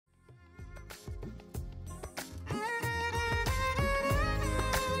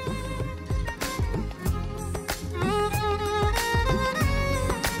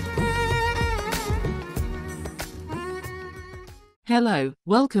Hello,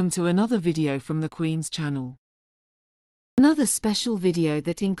 welcome to another video from the Queen's channel. Another special video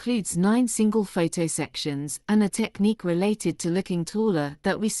that includes 9 single photo sections and a technique related to looking taller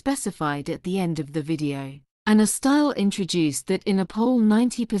that we specified at the end of the video. And a style introduced that in a poll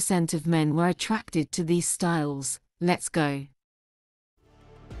 90% of men were attracted to these styles. Let's go.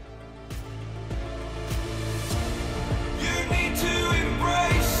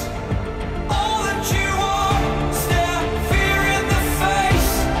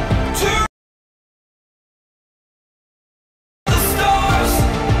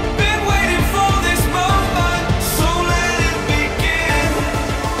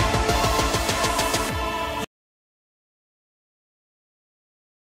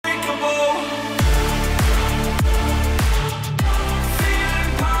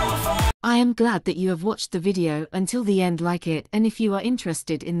 I am glad that you have watched the video until the end. Like it, and if you are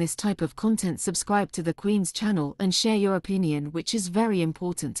interested in this type of content, subscribe to the Queen's channel and share your opinion, which is very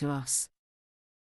important to us.